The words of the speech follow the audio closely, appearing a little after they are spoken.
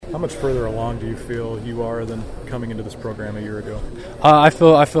How much further along do you feel you are than coming into this program a year ago? I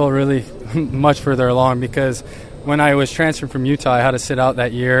feel really much further along because when I was transferred from Utah, I had to sit out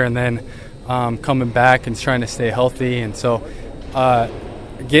that year, and then coming back and trying to stay healthy. And so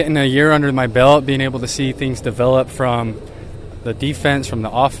getting a year under my belt, being able to see things develop from the defense, from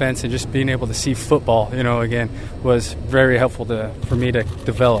the offense, and just being able to see football, again, was very helpful for me to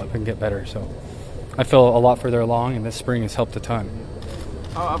develop and get better. So I feel a lot further along, and this spring has helped a ton.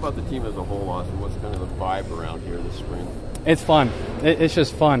 How about the team as a whole, Austin? What's kind of the vibe around here this spring? It's fun. It's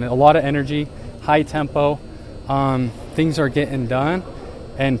just fun. A lot of energy, high tempo. Things are getting done,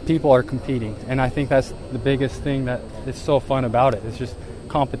 and people are competing. And I think that's the biggest thing that is so fun about it. It's just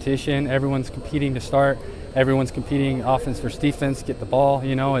competition. Everyone's competing to start. Everyone's competing offense versus defense, get the ball.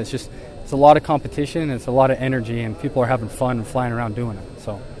 It's a lot of competition, and it's a lot of energy, and people are having fun and flying around doing it.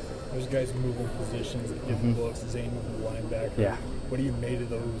 So there's guys moving positions, giving looks, Zane moving the linebacker. Yeah. What do you made of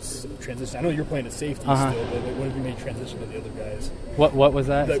those transitions? I know you're playing at safety still, but what have you made transition to the other guys? What was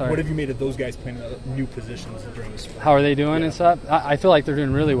that? Sorry. What have you made of those guys playing new positions during the spring? How are they doing and stuff? I feel like they're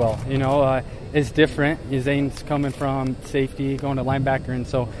doing really well. It's different. Zane's coming from safety, going to linebacker, and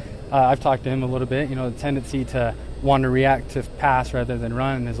so I've talked to him a little bit. The tendency to want to react to pass rather than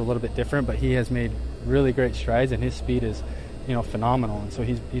run is a little bit different, but he has made really great strides, and his speed is, phenomenal. And so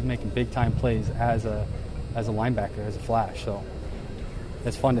he's making big time plays as a linebacker, as a flash. So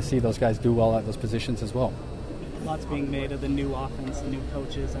it's fun to see those guys do well at those positions as well. Lots being made of the new offense, the new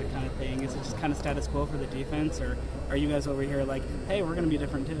coaches, that kind of thing. Is it just kind of status quo for the defense, or are you guys over here like, hey, we're going to be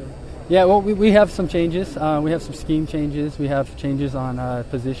different too? Yeah, well, we have some changes. We have some scheme changes. We have changes on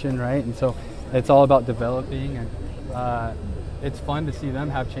position, right? And so it's all about developing, and it's fun to see them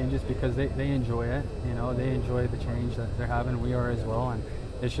have changes because they enjoy it. They enjoy the change that they're having. We are as well, and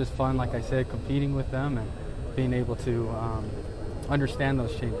it's just fun, like I said, competing with them and being able to understand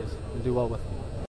those changes and do well with them.